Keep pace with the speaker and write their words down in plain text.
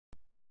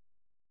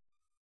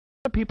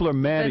of people are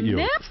mad at you.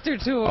 Napster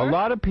tour. A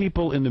lot of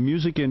people in the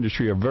music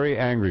industry are very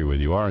angry with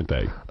you, aren't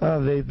they?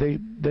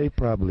 They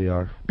probably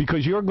are.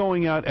 Because you're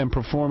going out and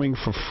performing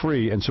for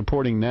free and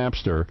supporting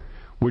Napster,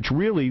 which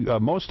really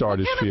most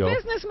artists feel. What kind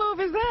of business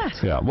move is that?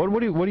 Yeah.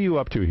 What are you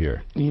up to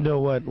here? You know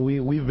what?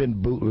 We've been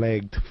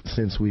bootlegged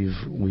since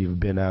we've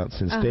been out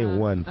since day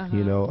one.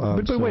 You know.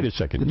 But so wait a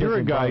second. You're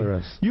a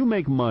guy. You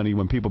make money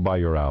when people buy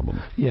your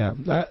album. Yeah.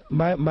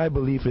 My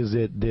belief is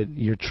that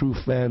your true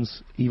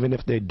fans, even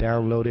if they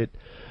download it,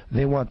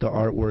 they want the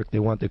artwork, they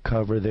want the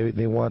cover,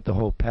 they want the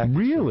whole package.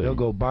 Really? They'll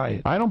go buy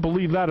it. I don't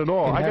believe that at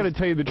all. I got to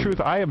tell you the truth.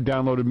 I have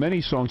downloaded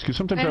many songs because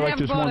sometimes I like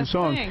just one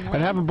song and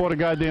haven't bought a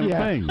goddamn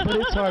thing. But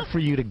it's hard for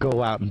you to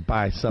go out and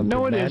buy something.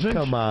 No, it isn't.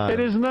 Come on. It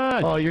is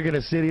not. Oh, you're gonna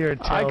sit here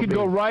and tell I could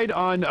go right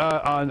on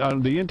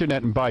the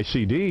internet and buy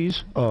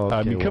CDs. Oh, okay,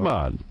 I mean, come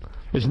on.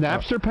 Is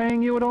Napster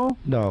paying you at all?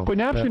 No. But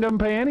Napster doesn't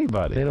pay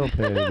anybody. They don't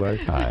pay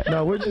anybody.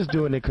 No, we're just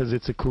doing it because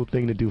it's a cool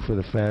thing to do for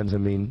the fans. I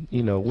mean,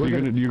 you know,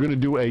 you're gonna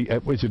do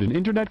is it an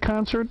internet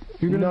concert?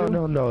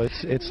 No.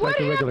 It's like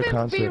a regular concert. What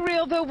happens, be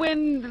real though,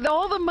 when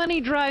all the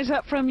money dries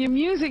up from your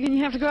music and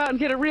you have to go out and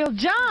get a real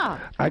job?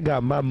 I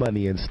got my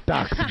money in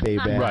stocks,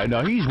 baby. Right.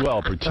 No, he's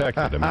well protected.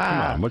 I mean, come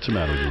on. What's the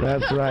matter with you?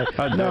 That's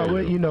right.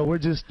 No,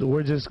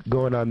 we're just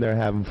going on there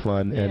having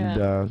fun,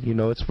 and you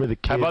know, it's for the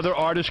kids. Have other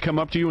artists come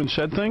up to you and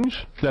said things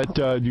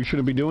that you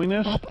shouldn't be doing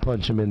this? I'll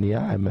punch them in the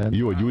eye, man.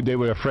 They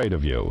were afraid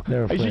of you.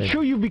 They're afraid. Is it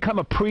true you've become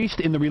a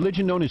priest in the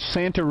religion known as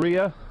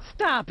Santeria?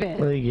 Stop it.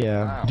 Well,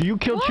 yeah. Wow. Do you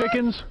kill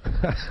chickens?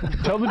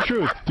 Tell the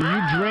truth. Do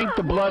you drink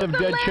the blood of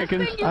dead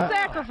chickens? Thing you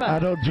sacrifice? I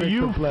don't drink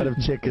the blood of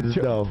chickens,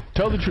 no.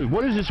 Tell the truth.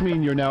 What does this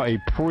mean you're now a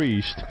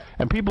priest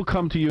and people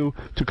come to you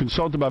to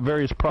consult about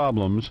various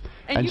problems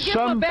and you give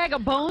them a bag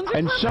of bones or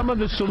something? some of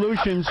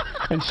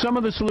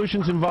the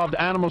solutions involved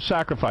animal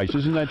sacrifice.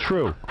 Isn't that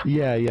true?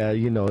 Yeah,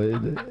 you know,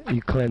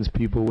 you cleanse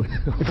people with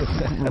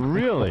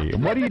Really?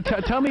 What do you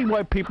tell me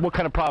what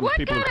kind of problems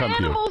people come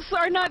to you? What kind of animals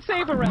are not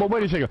safe around? Well,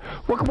 wait a second.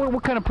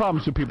 What kind of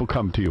problems do people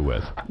come to you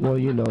with? Well,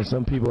 you know,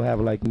 some people have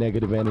like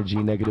negative energy,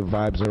 negative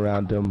vibes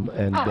around them,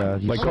 and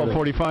like Colt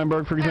 40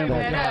 Feinberg, for example.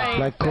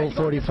 Like Colt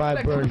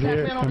 45 Berg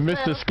here.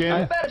 Mr.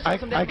 Skin.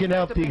 I can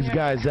help these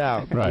guys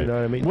out. Right. You know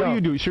what I mean? What do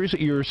you do?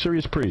 Seriously, you're a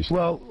serious priest.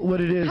 Well,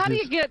 what it is. How do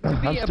you get to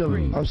be a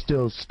priest? I'm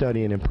still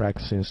studying and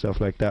practicing and stuff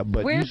like that.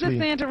 But where's the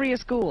Santeria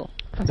school?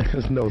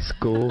 There's no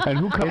school. And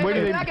who come? Where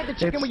do they? Can I get the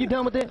chicken when you're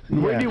done with it?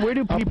 Where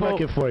do people?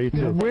 I'll it for you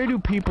too. Where do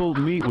people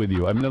meet with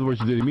you? I mean, in other words,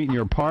 do they meet in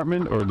your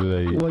apartment or do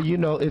they? Well, you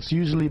know, it's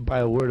usually by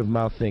a word of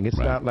mouth thing. It's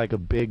not like a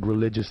big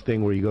religious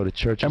thing where you go to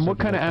church. And what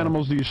kind of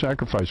animals do you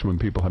sacrifice when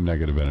people have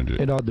negative energy?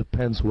 It all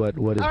depends what is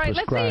prescribed. All right,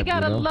 let's say you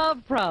got a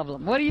love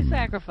problem. What do you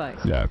sacrifice?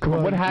 Yeah, come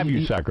on. What have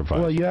you sacrificed?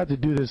 Well, you have to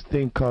do this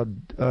thing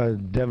called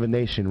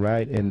divination,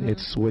 right? And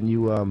it's when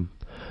you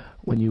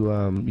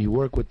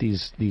work with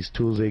these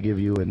tools they give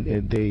you,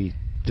 and they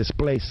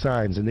display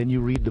signs, and then you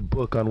read the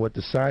book on what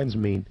the signs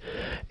mean,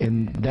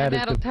 and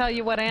that'll tell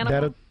you what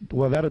animal.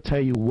 That'll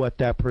tell you what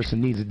that person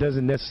needs. It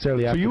doesn't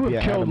necessarily have to be an animal. So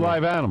you have killed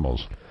live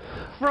animals.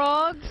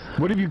 Frogs?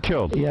 What have you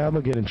killed? Yeah, I'm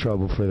gonna get in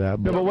trouble for that.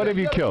 No, but what have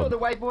you killed? The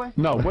white boy?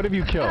 No, what have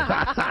you killed?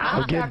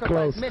 I'm getting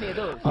close. Many of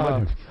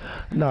those.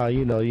 No,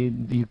 you know,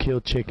 you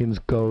kill chickens,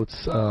 goats.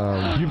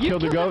 You've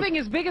killed a goat? Something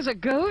as big as a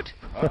goat?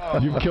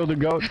 You've killed a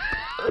goat?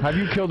 Have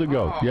you killed a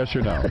goat? Yes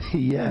or no?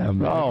 Yeah,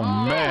 man. Oh,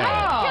 man.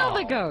 How do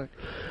you kill the goat?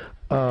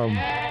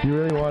 You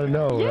really want to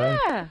know, right?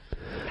 Yeah.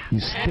 You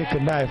stick a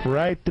knife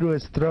right through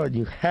its throat,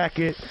 you hack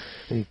it,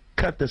 and you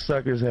cut the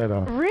sucker's head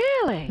off.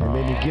 Really? And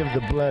then you give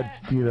the blood,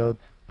 you know.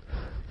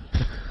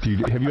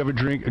 Have you ever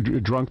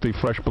drunk the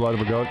fresh blood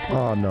of a goat?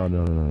 Oh,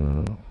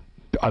 no.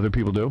 Other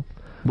people do?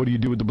 What do you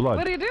do with the blood?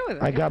 What do you do with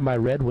it? I got my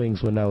Red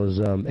Wings when I was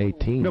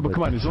 18. No, but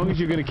come on. As long as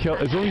you're going to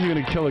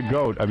kill a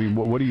goat, I mean,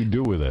 what do you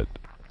do with it?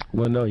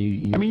 Well, no, I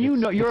mean, you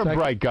know, you're a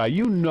bright guy.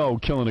 You know,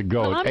 killing a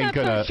goat ain't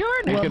gonna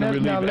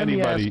relieve now, let anybody.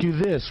 me ask you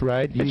this,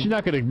 right? It's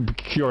not gonna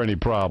cure any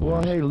problems.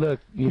 Well, hey, look,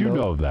 you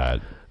know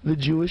that. The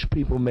Jewish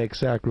people make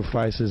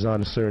sacrifices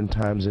on certain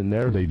times in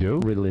their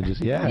religious.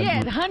 Yeah.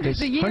 Yeah,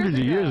 hundreds of years ago. Hundreds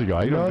of years ago.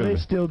 No, they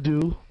still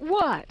do.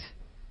 What?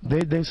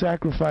 They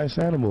sacrifice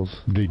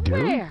animals. They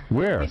do?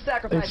 Where?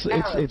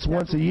 It's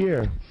once a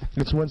year.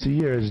 It's once a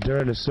year. It's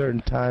during a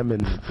certain time in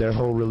their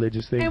whole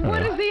religious thing. And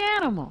what is the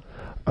animal?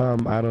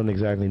 I don't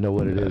exactly know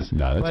what it is.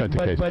 No, that's not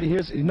the case. But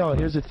here's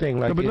the thing.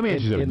 Like, no, but let me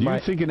ask you something. Do you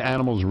think an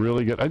animal's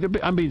really good?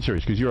 I'm being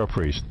serious because you're a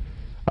priest.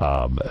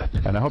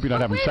 And I hope you're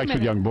not having sex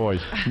with young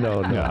boys.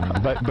 No. Yeah.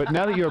 But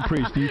now that you're a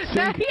priest, do you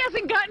think... He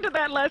hasn't gotten to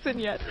that lesson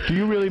yet. Do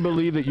you really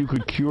believe that you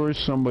could cure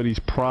somebody's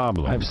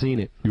problem? I've seen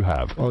it. You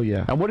have? Oh,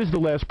 yeah. And what is the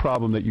last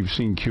problem that you've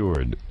seen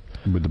cured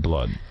with the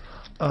blood?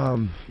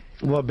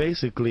 Well,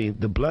 basically,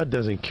 the blood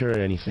doesn't cure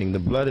anything. The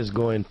blood is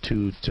going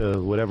to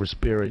whatever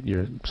spirit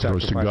you're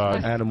sacrificing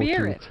the animal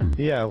to.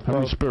 Yeah. How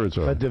many spirits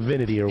are there? A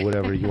divinity or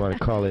whatever you want to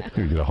call it.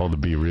 You're going to hold the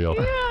be real.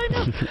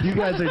 Yeah, you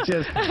guys are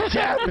just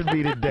jabbing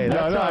me today.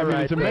 That's all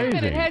right. It's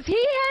amazing. Has he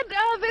had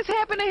of this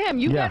happened to him.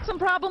 You got some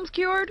problems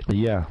cured?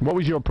 Yeah. What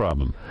was your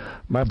problem?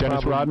 My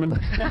Dennis problem, Rodman?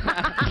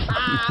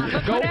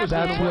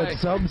 That's what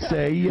some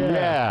say,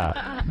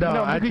 yeah.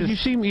 No, because you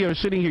seem,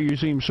 sitting here, you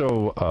seem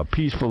so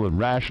peaceful and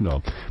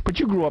rational. But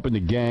you grew up in the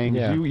gangs.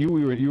 Yeah. You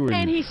were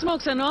And he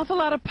smokes an awful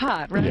lot of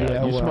pot, right?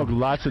 Yeah, you smoke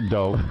lots of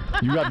dope.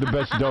 You got the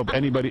best dope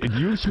anybody.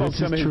 You smoked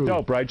some of his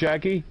dope, right,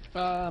 Jackie?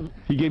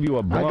 He gave you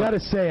a blunt. I gotta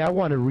say, I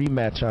want a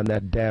rematch on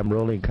that damn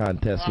rolling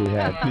contest we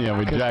had. Yeah,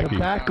 with Jackie.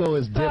 Tobacco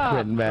is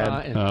different,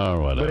 man.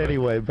 Oh, whatever. But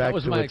anyway, back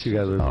to what you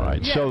guys were saying. All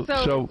right. Yeah,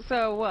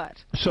 so what?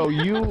 So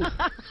you.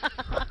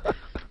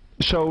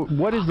 So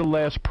what is the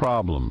last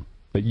problem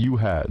that you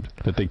had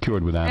that they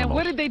cured with animals? And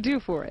what did they do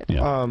for it?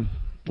 Yeah.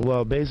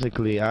 Well,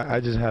 basically, I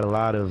just had a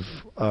lot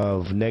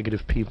of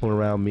negative people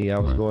around me. I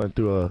was going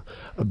through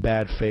a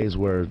bad phase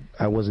where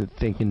I wasn't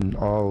thinking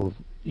all,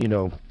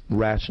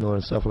 rational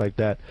and stuff like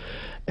that.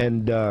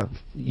 And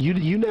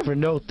you never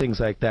know things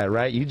like that,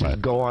 right? You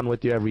just go on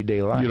with your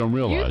everyday life. You don't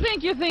realize. You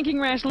think you're thinking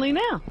rationally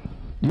now?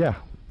 Yeah.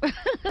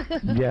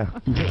 Yeah.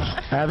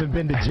 I haven't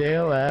been to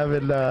jail. I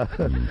haven't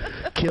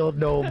killed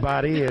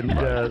nobody, and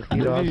I'm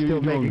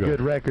still making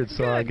good records,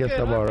 so I guess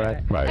I'm all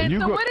right. Right.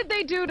 And so what did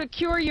they do to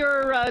cure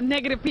your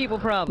negative people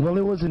problem? Well,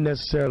 it wasn't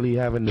necessarily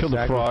having to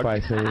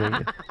sacrifice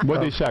anything.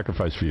 What did they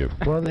sacrifice for you?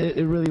 Well,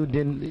 it really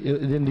didn't. It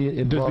didn't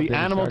involve Does the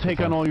animal take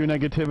on all your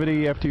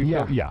negativity after you?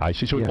 Yeah. Yeah, I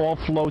see. So it all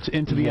floats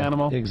into the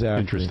animal.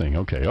 Exactly. Interesting.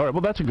 Okay. All right.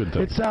 Well, that's a good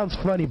thing. It sounds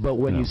funny, but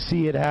when you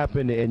see it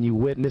happen and you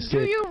witness it,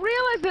 do you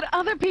realize that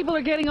other people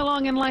are getting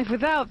along in life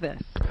without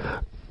this?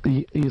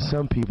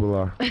 Some people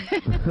are.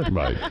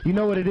 Right. You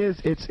know what it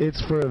is?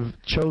 It's for a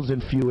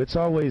chosen few. It's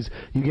always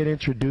you get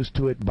introduced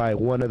to it by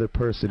one other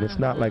person. It's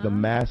not like a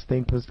mass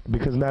thing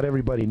because not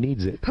everybody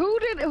needs it.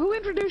 Who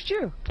introduced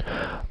you?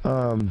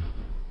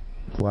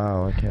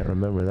 Wow, I can't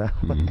remember that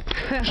one.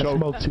 I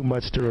smoke too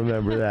much to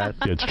remember that.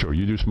 It's true.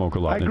 You do smoke a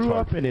lot. I grew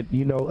up in it.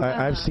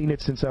 I've seen it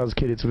since I was a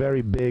kid. It's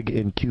very big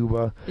in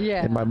Cuba.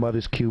 Yeah. And my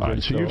mother's Cuban. All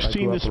right, so you've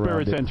seen the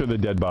spirits enter the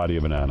dead body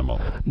of an animal.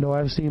 No,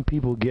 I've seen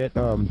people get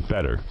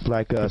better.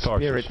 Like a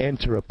spirit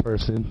enter a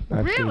person.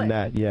 I've seen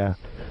that, yeah.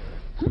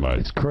 Right.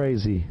 It's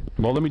crazy.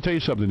 Well, let me tell you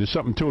something. There's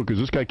something to it because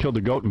this guy killed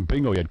the goat and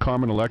bingo. He had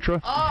Carmen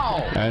Electra. Oh.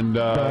 And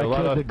I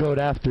killed the goat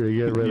after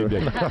you get rid of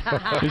it.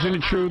 Isn't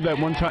it true that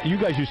one time you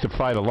guys used to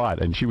fight a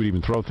lot and she would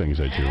even throw things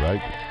at you,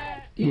 right?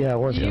 Yeah,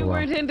 once in a while. You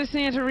weren't into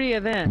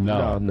Santeria then?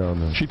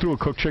 No. She threw a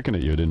cooked chicken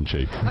at you, didn't she?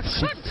 A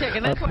cooked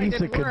chicken? That's why it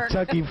didn't work. A piece of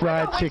Kentucky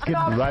Fried Chicken.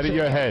 Right at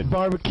your head.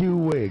 Barbecue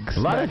wigs. A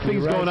lot of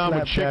things going on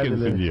with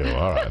chickens in you.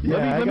 All right.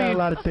 Yeah, I got a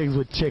lot of things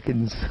with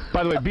chickens.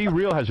 By the way, Be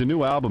Real has a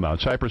new album out.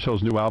 Cypress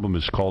Hill's new album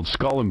is called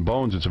Skull and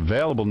Bones. It's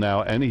available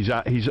now, and he's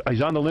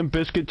on the Limp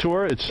Bizkit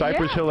tour. It's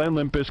Cypress Hill and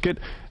Limp Bizkit,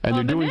 and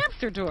they're doing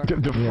Napster tour.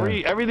 The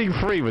free, everything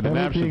free with the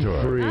Napster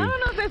tour. Free. I don't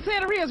know if that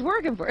Santeria's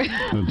working for you.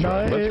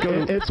 No,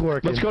 it's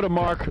working. Let's go to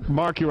Mark.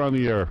 Mark, you're on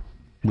the air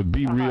with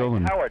Be Real.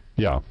 And Howard.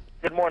 Yeah.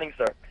 Good morning,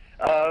 sir.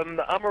 I'm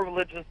a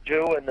religious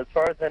Jew, and as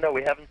far as I know,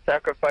 we haven't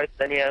sacrificed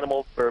any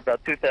animals for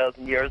about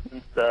 2,000 years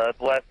since the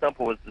last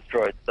temple was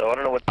destroyed. So I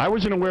don't know what. I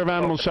wasn't aware of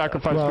animal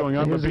sacrifice going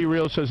on, but Be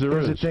Real says there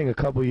is. Here's the thing. A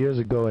couple years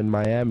ago in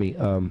Miami,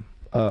 one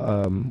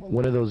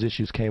of those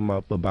issues came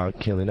up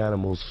about killing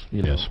animals.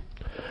 Yes.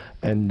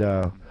 And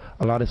a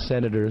lot of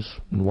senators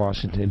in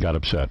Washington got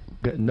upset.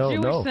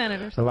 Jewish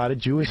senators. A lot of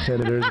Jewish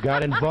senators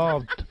got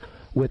involved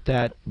with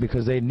that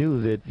because they knew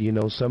that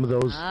some of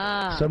those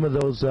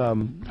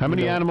how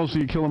many animals do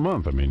you kill a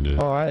month? I mean,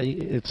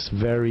 it's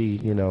very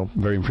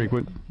very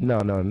infrequent. No,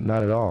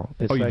 not at all.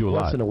 It's you like do a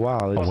lot. Once in a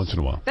while. Once in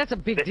a while. That's a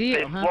big deal.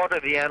 They slaughter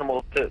the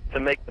animals to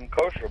make them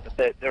kosher,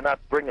 but they're not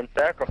bringing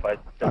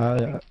sacrifices. I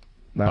don't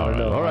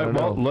know. All right.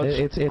 Well,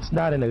 it's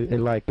not in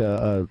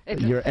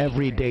your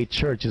everyday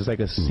church. It's like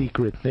a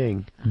secret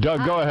thing.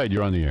 Doug, go ahead.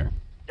 You're on the air.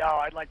 Yo,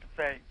 I'd like to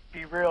say,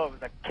 Be Real. It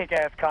was a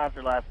kick-ass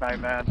concert last night,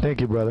 man. Thank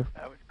you, brother.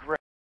 That was